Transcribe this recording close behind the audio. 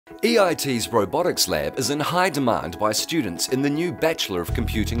EIT's robotics lab is in high demand by students in the new Bachelor of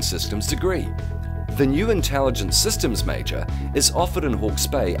Computing Systems degree. The new Intelligent Systems major is offered in Hawke's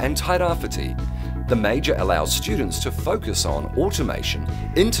Bay and Tairāwhiti. The major allows students to focus on automation,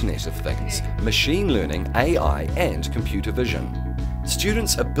 Internet of Things, machine learning, AI and computer vision.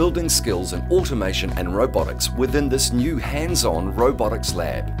 Students are building skills in automation and robotics within this new hands-on robotics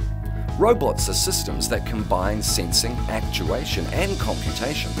lab. Robots are systems that combine sensing, actuation and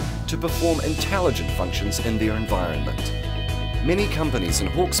computation to perform intelligent functions in their environment. Many companies in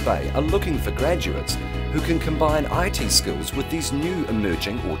Hawke's Bay are looking for graduates who can combine IT skills with these new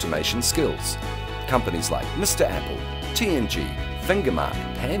emerging automation skills. Companies like Mr. Apple, TNG, Fingermark,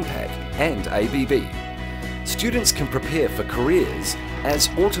 Panpack and ABB. Students can prepare for careers as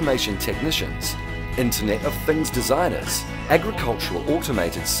automation technicians, Internet of Things designers, agricultural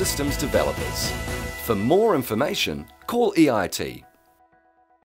automated systems developers. For more information, call EIT